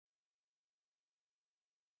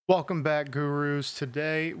Welcome back, gurus.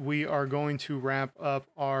 Today we are going to wrap up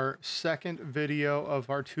our second video of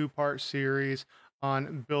our two-part series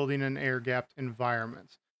on building an air-gapped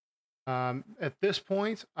environment. At this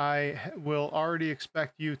point, will already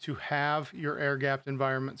expect you to have your air-gapped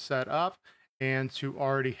environment set up and to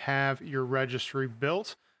already have your registry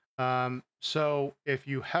built. So if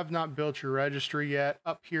you have not built your registry yet,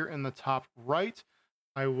 up here in the top right,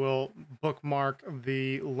 I will bookmark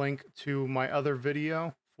the link to my other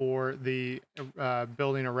video for the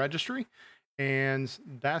building a registry. And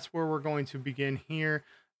that's where we're going to begin here.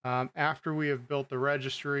 After we have built the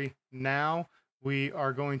registry, now we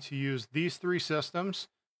are going to use these three systems: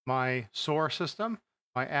 my SOAR system,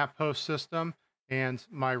 my AppHost system, and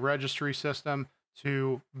my registry system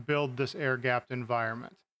to build this air-gapped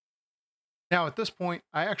environment. Now, at this point,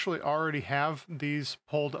 I actually already have these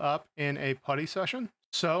pulled up in a putty session.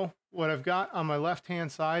 So what I've got on my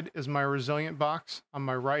left-hand side is my resilient box. On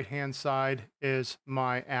my right-hand side is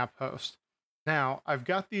my app host. Now, I've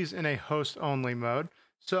got these in a host-only mode.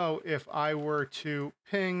 So if I were to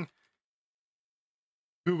ping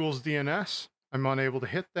Google's DNS, I'm unable to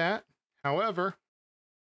hit that. However,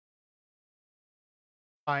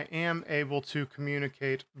 I am able to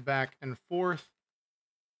communicate back and forth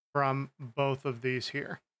from both of these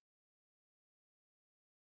here.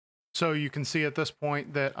 So you can see at this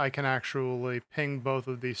point that I can actually ping both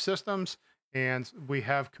of these systems and we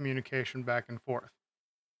have communication back and forth.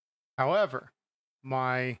 However,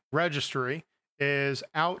 my registry is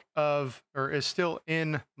is still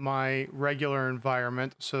in my regular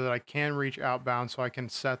environment so that I can reach outbound, so I can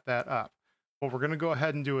set that up. What we're going to go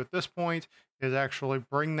ahead and do at this point is actually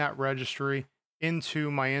bring that registry into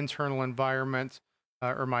my internal environment,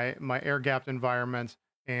 or my air-gapped environment,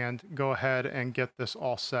 and go ahead and get this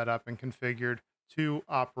all set up and configured to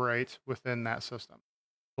operate within that system.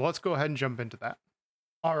 So let's go ahead and jump into that.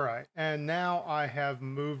 All right, and now I have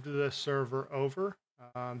moved this server over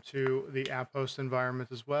to the AppHost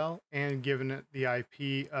environment as well, and given it the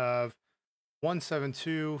IP of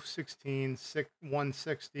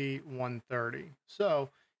 172.16.160.130. So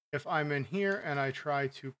if I'm in here and I try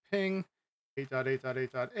to ping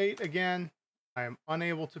 8.8.8.8 again, I am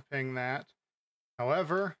unable to ping that.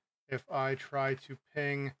 However, if I try to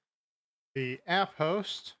ping the app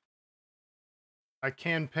host, I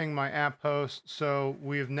can ping my app host. So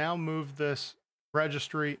we've now moved this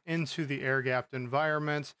registry into the air-gapped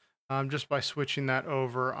environment just by switching that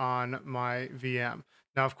over on my VM.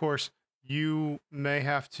 Now, of course, you may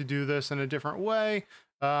have to do this in a different way,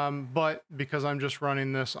 but because I'm just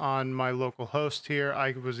running this on my local host here,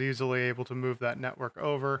 I was easily able to move that network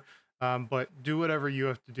over. But do whatever you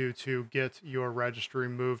have to do to get your registry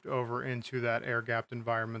moved over into that air-gapped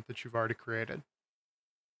environment that you've already created.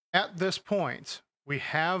 At this point, we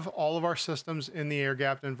have all of our systems in the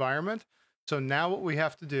air-gapped environment. So now what we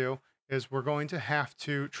have to do is we're going to have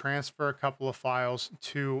to transfer a couple of files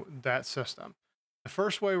to that system. The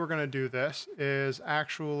first way we're going to do this is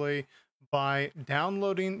actually by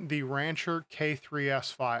downloading the Rancher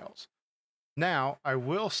K3S files. Now, I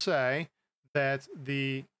will say that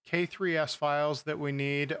the K3S files that we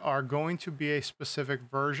need are going to be a specific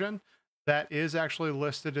version that is actually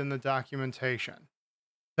listed in the documentation.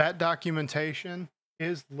 That documentation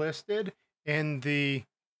is listed in the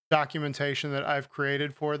documentation that I've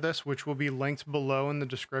created for this, which will be linked below in the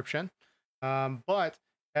description. But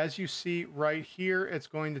as you see right here, it's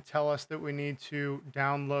going to tell us that we need to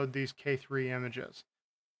download these K3 images.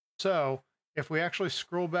 So if we actually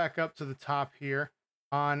scroll back up to the top here,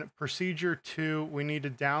 on procedure 2, we need to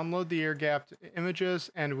download the air-gapped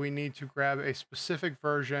images and we need to grab a specific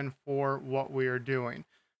version for what we are doing.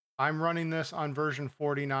 I'm running this on version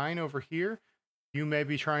 49 over here. You may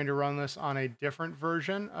be trying to run this on a different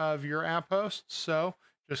version of your app host, so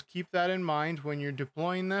just keep that in mind when you're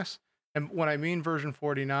deploying this. And when I mean version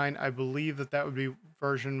 49, I believe that would be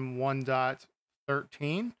version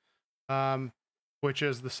 1.13. Which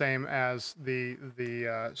is the same as the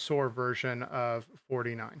SOAR version of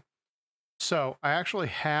 49. So I actually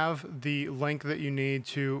have the link that you need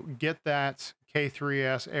to get that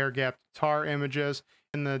K3S air-gapped tar images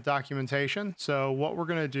in the documentation. So what we're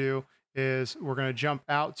going to do is we're going to jump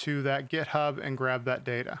out to that GitHub and grab that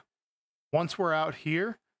data. Once we're out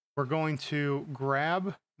here, we're going to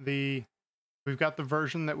grab we've got the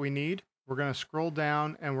version that we need. We're going to scroll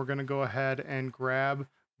down and we're going to go ahead and grab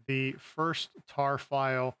the first tar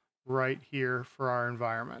file right here for our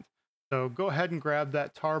environment. So go ahead and grab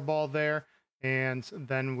that tar ball there, and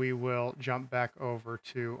then we will jump back over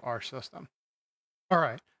to our system. All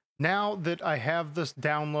right, now that I have this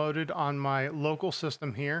downloaded on my local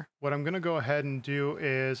system here, what I'm going to go ahead and do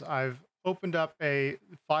is I've opened up a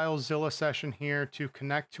FileZilla session here to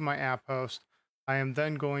connect to my app host. I am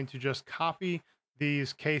then going to just copy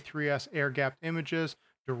these K3s air-gapped images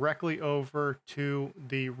directly over to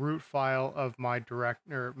the root file of my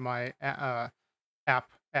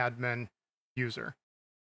app admin user.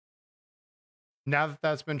 Now that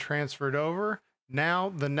that's been transferred over,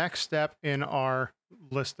 now the next step in our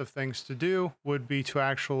list of things to do would be to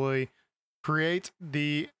actually create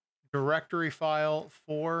the directory file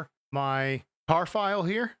for my tar file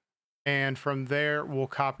here. And from there, we'll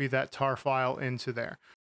copy that tar file into there.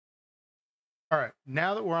 All right,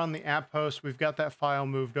 now that we're on the app host, we've got that file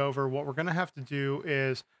moved over. What we're going to have to do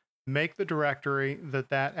is make the directory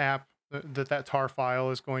that tar file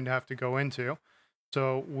is going to have to go into.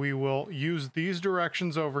 So we will use these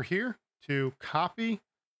directions over here to copy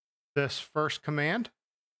this first command,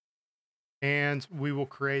 and we will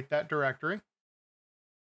create that directory.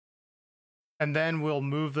 And then we'll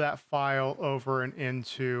move that file over and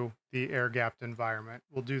into the air-gapped environment.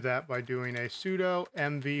 We'll do that by doing a sudo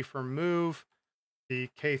mv for move the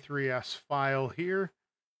K3s file here,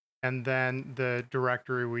 and then the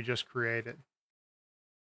directory we just created.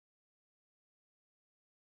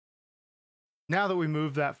 Now that we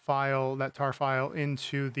move that file, that tar file,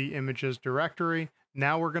 into the images directory,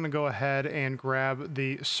 now we're going to go ahead and grab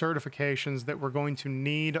the certifications that we're going to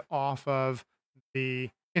need off of the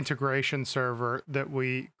integration server that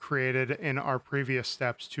we created in our previous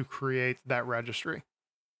steps to create that registry.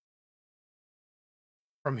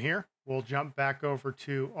 From here, we'll jump back over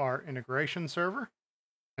to our integration server,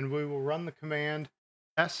 and we will run the command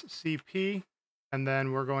scp, and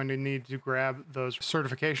then we're going to need to grab those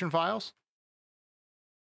certification files.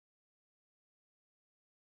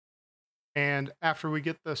 And after we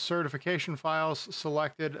get the certification files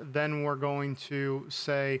selected, then we're going to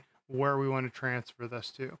say where we want to transfer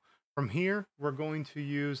this to. From here, we're going to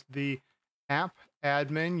use the app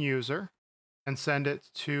admin user and send it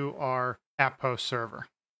to our AppHosts server.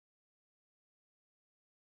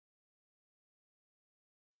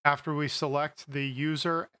 After we select the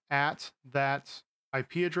user at that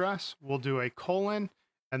IP address, we'll do a colon,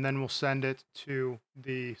 and then we'll send it to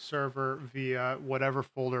the server via whatever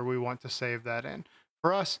folder we want to save that in.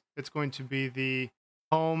 For us, it's going to be the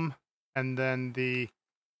home and then the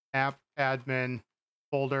app admin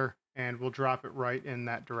folder, and we'll drop it right in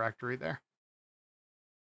that directory there.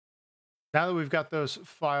 Now that we've got those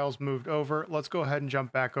files moved over, let's go ahead and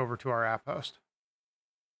jump back over to our app host.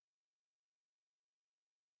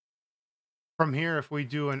 From here, if we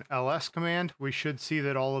do an ls command, we should see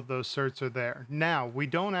that all of those certs are there. Now, we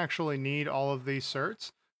don't actually need all of these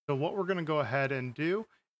certs. So what we're going to go ahead and do,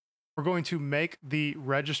 we're going to make the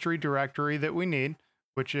registry directory that we need,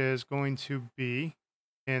 which is going to be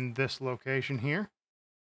in this location here.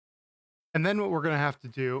 And then what we're going to have to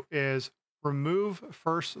do is remove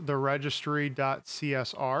first the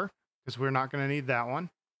registry.csr, because we're not going to need that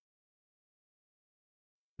one.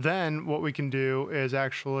 Then what we can do is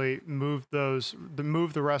actually move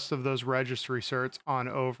the rest of those registry certs on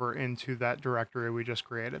over into that directory we just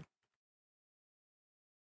created.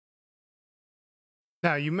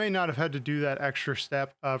 Now, you may not have had to do that extra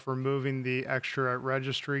step of removing the extra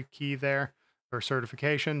registry key there or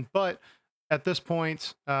certification, but at this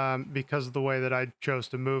point, because of the way that I chose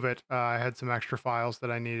to move it, I had some extra files that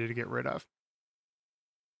I needed to get rid of.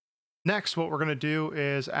 Next, what we're going to do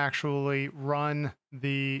is actually run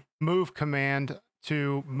the move command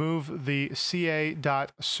to move the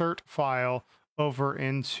ca.cert file over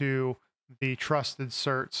into the trusted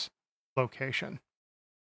certs location.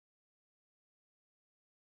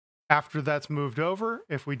 After that's moved over,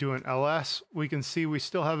 if we do an ls, we can see we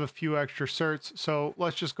still have a few extra certs, so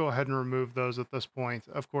let's just go ahead and remove those at this point.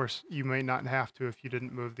 Of course, you may not have to if you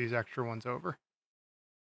didn't move these extra ones over.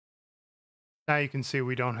 Now you can see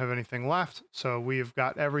we don't have anything left, so we've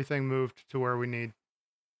got everything moved to where we need.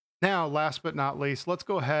 Now, last but not least, let's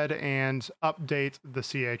go ahead and update the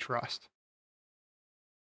CA Trust.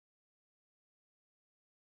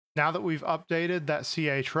 Now that we've updated that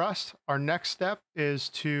CA Trust, our next step is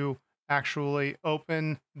to actually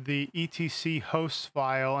open the etc hosts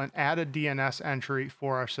file and add a DNS entry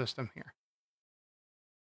for our system here.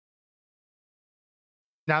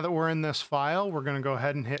 Now that we're in this file, we're going to go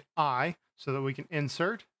ahead and hit I so that we can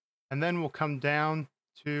insert, and then we'll come down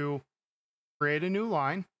to create a new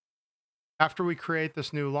line. After we create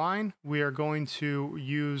this new line, we are going to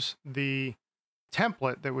use the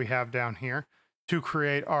template that we have down here to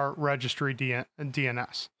create our registry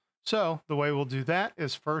DNS. So the way we'll do that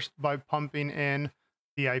is first by pumping in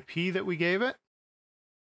the IP that we gave it.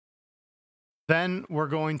 Then we're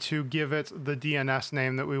going to give it the DNS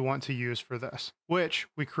name that we want to use for this, which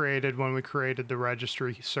we created when we created the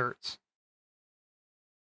registry certs.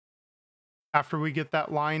 After we get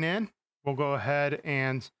that line in, we'll go ahead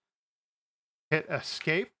and hit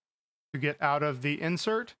escape to get out of the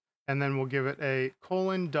insert, and then we'll give it a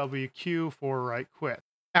 :WQ for write quit.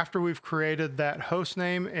 After we've created that host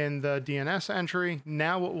name in the DNS entry,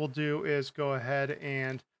 now what we'll do is go ahead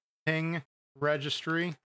and ping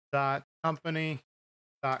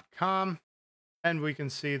registry.company.com, and we can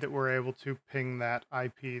see that we're able to ping that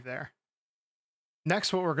IP there.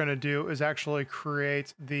 Next, what we're going to do is actually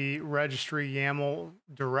create the registry YAML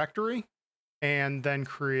directory and then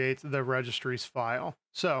create the registries file.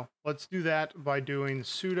 So let's do that by doing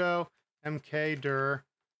sudo mkdir-p,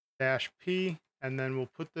 and then we'll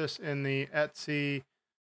put this in the etc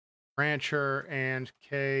rancher and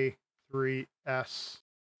k3s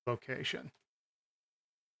location.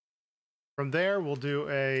 From there, we'll do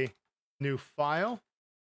a new file.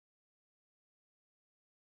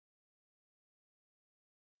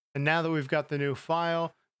 And now that we've got the new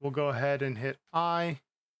file, we'll go ahead and hit I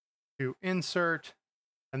to insert.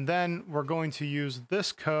 And then we're going to use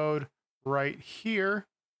this code right here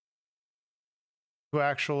to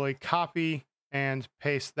actually copy and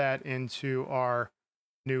paste that into our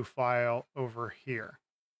new file over here.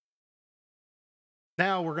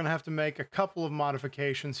 Now we're going to have to make a couple of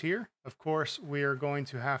modifications here. Of course, we are going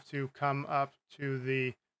to have to come up to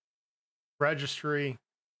the registry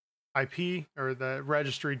IP or the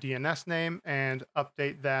registry DNS name and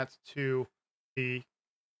update that to the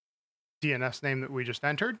DNS name that we just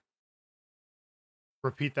entered.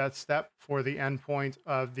 Repeat that step for the endpoint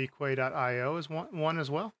of the quay.io as one as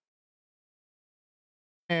well.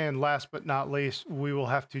 And last but not least, we will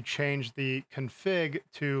have to change the config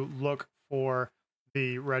to look for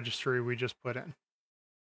the registry we just put in.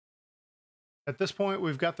 At this point,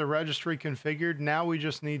 we've got the registry configured. Now we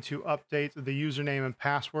just need to update the username and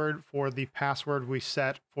password for the password we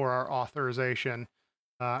set for our authorization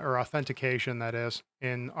or authentication, that is,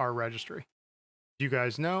 in our registry. You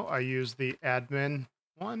guys know I use the admin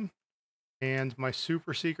one and my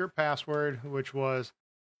super secret password, which was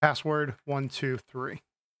password 123.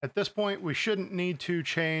 At this point, we shouldn't need to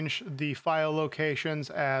change the file locations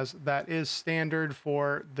as that is standard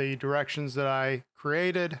for the directions that I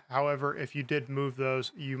created. However, if you did move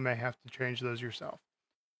those, you may have to change those yourself.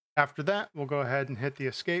 After that, we'll go ahead and hit the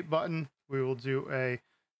escape button. We will do a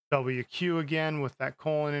WQ again with that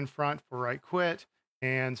colon in front for write quit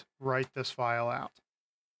and write this file out.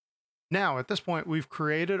 Now, at this point, we've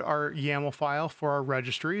created our YAML file for our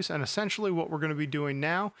registries, and essentially what we're going to be doing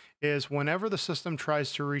now is whenever the system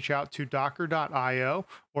tries to reach out to docker.io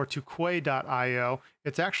or to quay.io,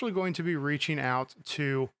 it's actually going to be reaching out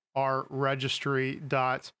to our registry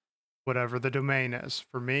whatever the domain is.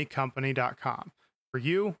 For me, company.com. For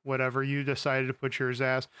you, whatever you decided to put yours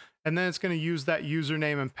as, and then it's going to use that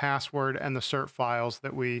username and password and the cert files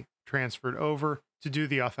that we transferred over to do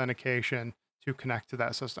the authentication to connect to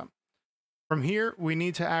that system. From here, we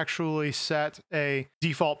need to actually set a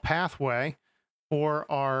default pathway for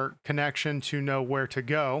our connection to know where to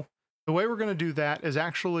go. The way we're going to do that is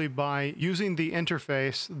actually by using the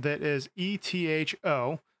interface that is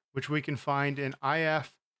etho, which we can find in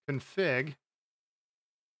ifconfig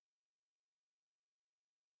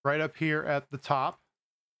right up here at the top.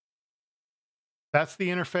 That's the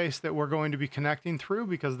interface that we're going to be connecting through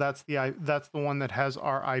because that's the one that has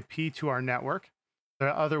our IP to our network. The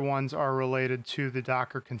other ones are related to the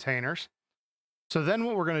Docker containers. So then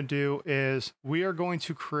what we're going to do is we are going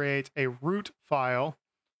to create a root file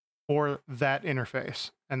for that interface.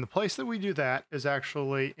 And the place that we do that is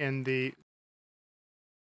actually in the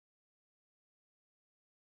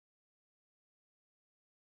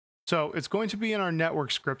So it's going to be in our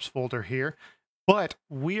network scripts folder here, but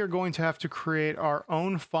we are going to have to create our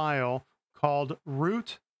own file called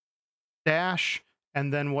root dash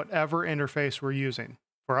and then whatever interface we're using.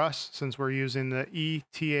 For us, since we're using the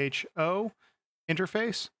etho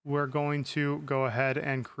interface, we're going to go ahead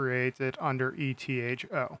and create it under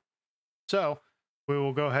etho. So we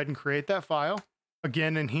will go ahead and create that file.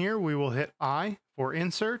 Again, in here, we will hit I for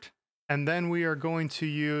insert, and then we are going to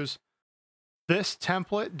use this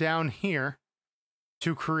template down here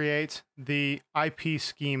to create the IP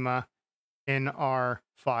schema in our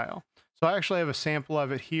file. So I actually have a sample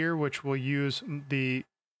of it here, which will use the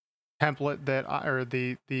template that or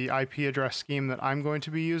the IP address scheme that I'm going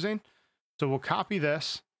to be using. So we'll copy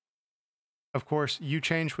this. Of course, you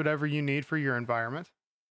change whatever you need for your environment.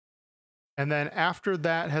 And then after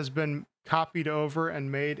that has been copied over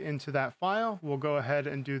and made into that file, we'll go ahead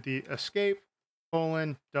and do the escape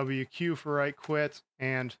colon WQ for write quit,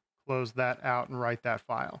 and close that out and write that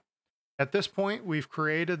file. At this point, we've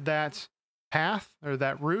created that path or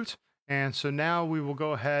that route. And so now we will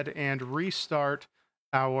go ahead and restart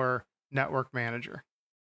our network manager.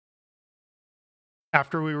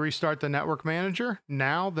 After we restart the network manager,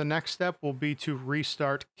 now the next step will be to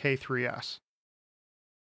restart K3S.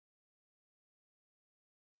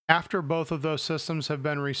 After both of those systems have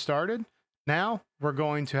been restarted, now we're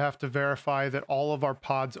going to have to verify that all of our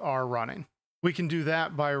pods are running. We can do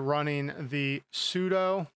that by running the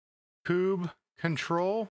sudo kube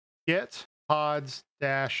control git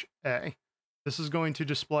pods-a. This is going to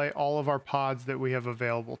display all of our pods that we have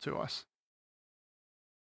available to us.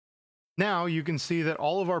 Now you can see that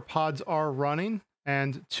all of our pods are running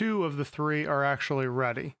and 2 of the 3 are actually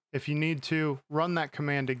ready. If you need to, run that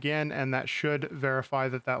command again, and that should verify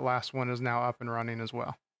that that last one is now up and running as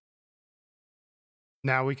well.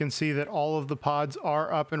 Now we can see that all of the pods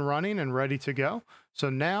are up and running and ready to go. So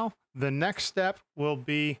now the next step will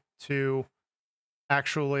be to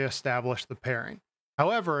actually establish the pairing.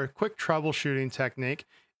 However, a quick troubleshooting technique: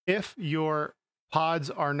 if your pods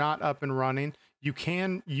are not up and running, you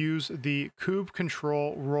can use the kube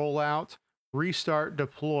control rollout restart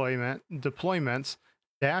deployments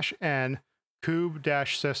 -n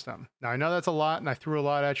kube-system. Now I know that's a lot and I threw a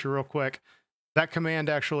lot at you real quick. That command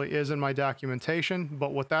actually is in my documentation,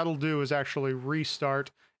 but what that'll do is actually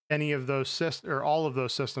restart any of those systems, or all of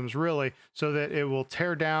those systems really, so that it will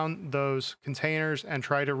tear down those containers and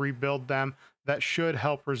try to rebuild them. That should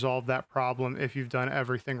help resolve that problem if you've done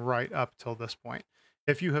everything right up till this point.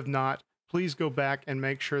 If you have not, please go back and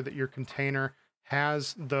make sure that your container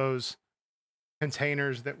has those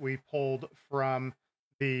containers that we pulled from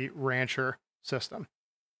the Rancher system.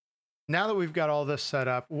 Now that we've got all this set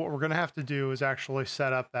up, what we're going to have to do is actually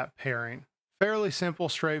set up that pairing. Fairly simple,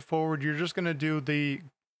 straightforward. You're just going to do the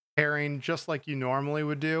pairing just like you normally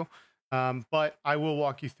would do, but I will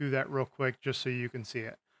walk you through that real quick just so you can see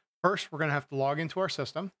it. First, we're going to have to log into our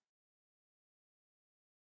system.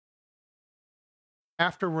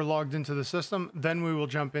 After we're logged into the system, then we will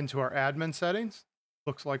jump into our admin settings.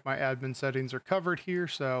 Looks like my admin settings are covered here,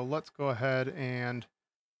 so let's go ahead and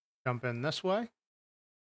jump in this way.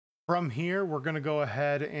 From here, we're going to go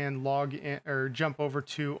ahead and log in, or jump over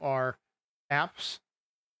to our apps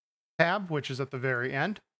tab, which is at the very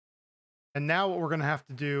end. And now what we're going to have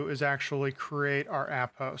to do is actually create our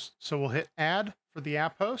app host. So we'll hit add for the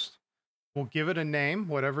app host. We'll give it a name,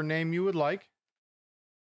 whatever name you would like.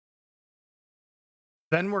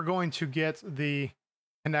 Then we're going to get the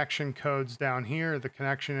connection codes down here, the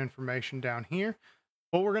connection information down here.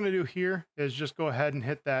 What we're going to do here is just go ahead and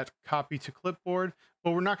hit that copy to clipboard,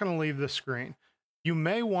 but we're not going to leave the screen. You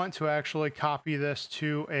may want to actually copy this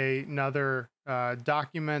to another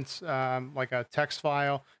document, like a text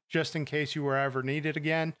file, just in case you were ever needed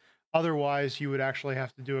again. Otherwise, you would actually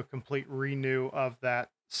have to do a complete renew of that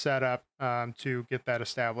setup to get that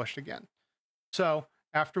established again. So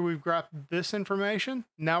after we've got this information,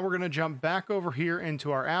 now we're going to jump back over here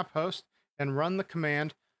into our app host and run the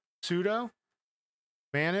command sudo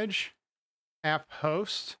manage app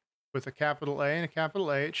host with a capital A and a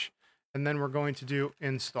capital H, and then we're going to do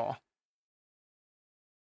install.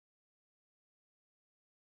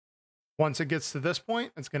 Once it gets to this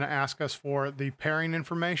point, it's going to ask us for the pairing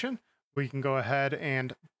information. We can go ahead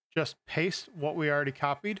and just paste what we already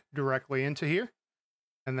copied directly into here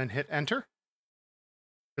and then hit enter.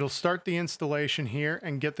 It'll start the installation here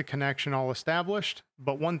and get the connection all established.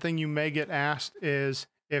 But one thing you may get asked is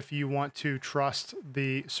if you want to trust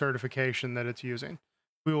the certification that it's using.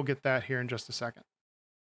 We will get that here in just a second.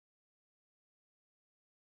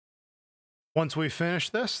 Once we finish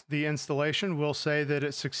this, the installation will say that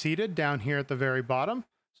it succeeded down here at the very bottom.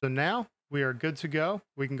 So now we are good to go.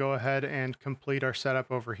 We can go ahead and complete our setup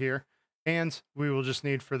over here, and we will just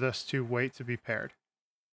need for this to wait to be paired.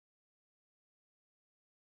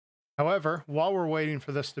 However, while we're waiting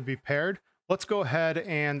for this to be paired, let's go ahead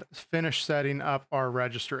and finish setting up our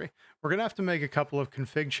registry. We're going to have to make a couple of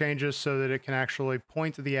config changes so that it can actually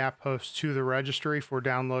point to the app host to the registry for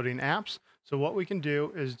downloading apps. So what we can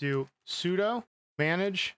do is do sudo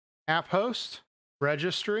manage app host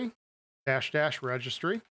registry --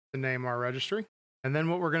 registry to name our registry. And then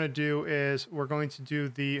what we're going to do is we're going to do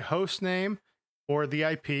the host name or the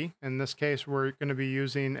IP. In this case, we're going to be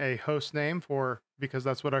using a host name because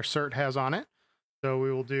that's what our cert has on it. So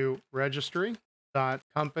we will do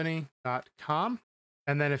registry.company.com.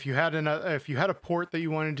 And then if you had a port that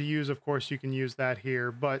you wanted to use, of course you can use that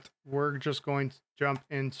here, but we're just going to jump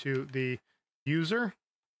into the user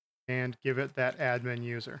and give it that admin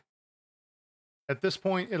user. At this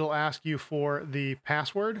point, it'll ask you for the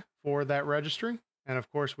password for that registry. And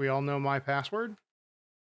of course, we all know my password.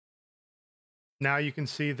 Now you can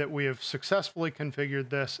see that we have successfully configured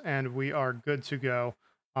this and we are good to go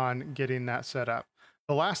on getting that set up.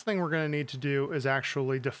 The last thing we're going to need to do is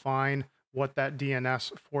actually define what that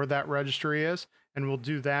DNS for that registry is. And we'll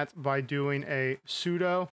do that by doing a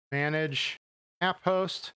sudo manage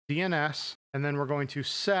AppHost DNS. And then we're going to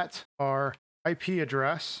set our IP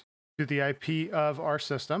address to the IP of our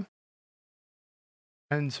system.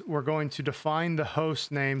 And we're going to define the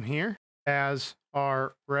host name here as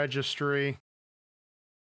our registry,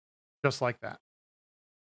 just like that.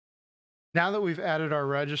 Now that we've added our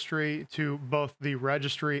registry to both the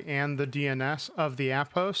registry and the DNS of the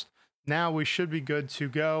app host, now we should be good to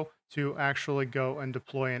go to actually go and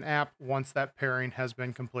deploy an app once that pairing has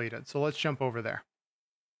been completed. So let's jump over there.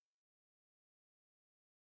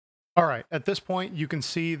 All right, at this point, you can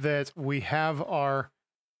see that we have our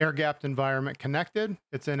air-gapped environment connected.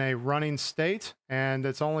 It's in a running state, and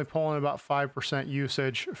it's only pulling about 5%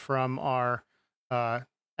 usage from our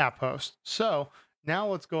app host. So now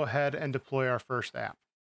let's go ahead and deploy our first app.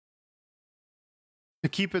 To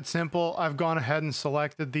keep it simple, I've gone ahead and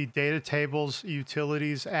selected the Data Tables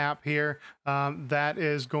Utilities app here. That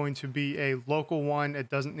is going to be a local one. It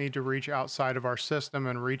doesn't need to reach outside of our system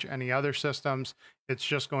and reach any other systems. It's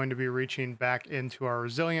just going to be reaching back into our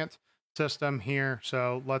resilient system here.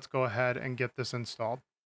 So let's go ahead and get this installed.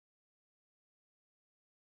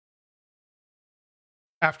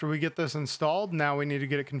 After we get this installed, now we need to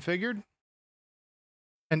get it configured.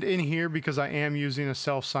 And in here, because I am using a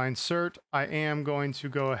self-signed cert, I am going to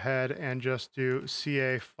go ahead and just do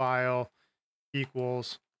CA file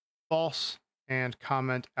equals false and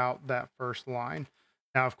comment out that first line.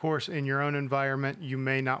 Now, of course, in your own environment, you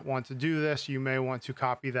may not want to do this. You may want to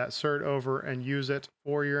copy that cert over and use it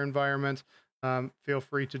for your environment. Feel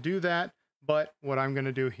free to do that. But what I'm going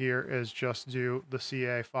to do here is just do the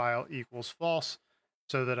CA file equals false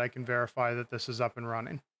so that I can verify that this is up and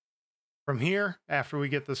running. From here, after we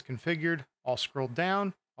get this configured, I'll scroll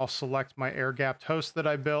down, I'll select my air-gapped host that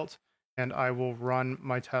I built, and I will run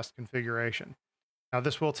my test configuration. Now,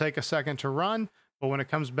 this will take a second to run, but when it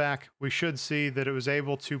comes back, we should see that it was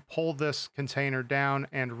able to pull this container down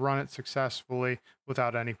and run it successfully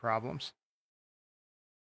without any problems.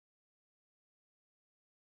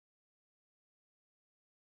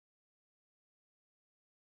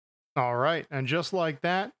 All right, and just like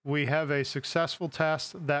that, we have a successful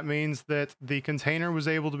test. That means that the container was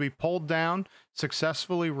able to be pulled down,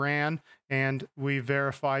 successfully ran, and we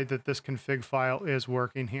verified that this config file is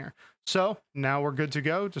working here. So now we're good to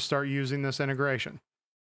go to start using this integration.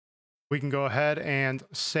 We can go ahead and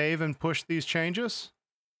save and push these changes.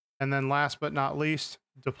 And then last but not least,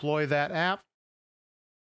 deploy that app.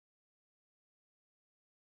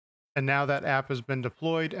 And now that app has been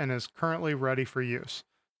deployed and is currently ready for use.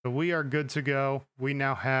 So we are good to go. We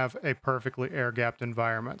now have a perfectly air-gapped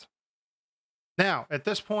environment. Now, at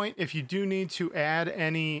this point, if you do need to add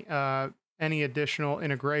any additional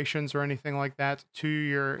integrations or anything like that to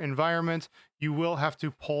your environment, you will have to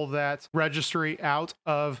pull that registry out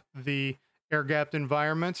of the air-gapped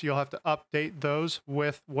environment. You'll have to update those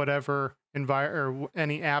with whatever or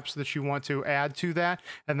any apps that you want to add to that,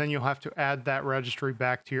 and then you'll have to add that registry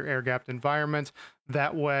back to your air-gapped environment.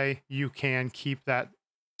 That way, you can keep that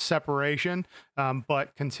separation,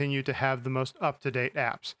 but continue to have the most up-to-date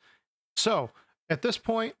apps. So at this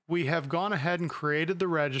point, we have gone ahead and created the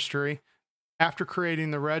registry. After creating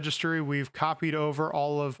the registry, we've copied over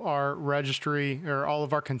all of our registry or all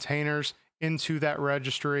of our containers into that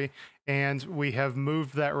registry, and we have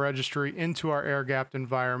moved that registry into our air-gapped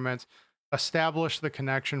environment, established the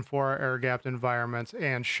connection for our air-gapped environment,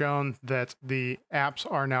 and shown that the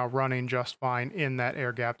apps are now running just fine in that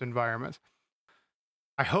air-gapped environment.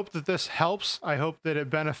 I hope that this helps. I hope that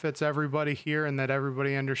it benefits everybody here and that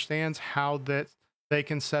everybody understands how that they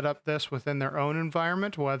can set up this within their own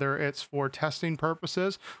environment, whether it's for testing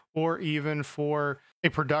purposes or even for a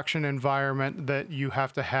production environment that you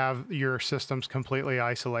have to have your systems completely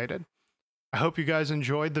isolated. I hope you guys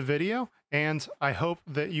enjoyed the video, and I hope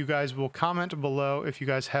that you guys will comment below if you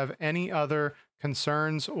guys have any other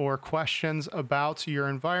concerns or questions about your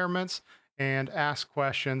environments, and ask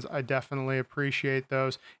questions. I definitely appreciate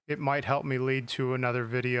those. It might help me lead to another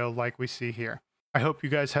video like we see here. I hope you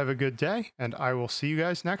guys have a good day, and I will see you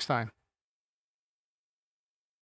guys next time.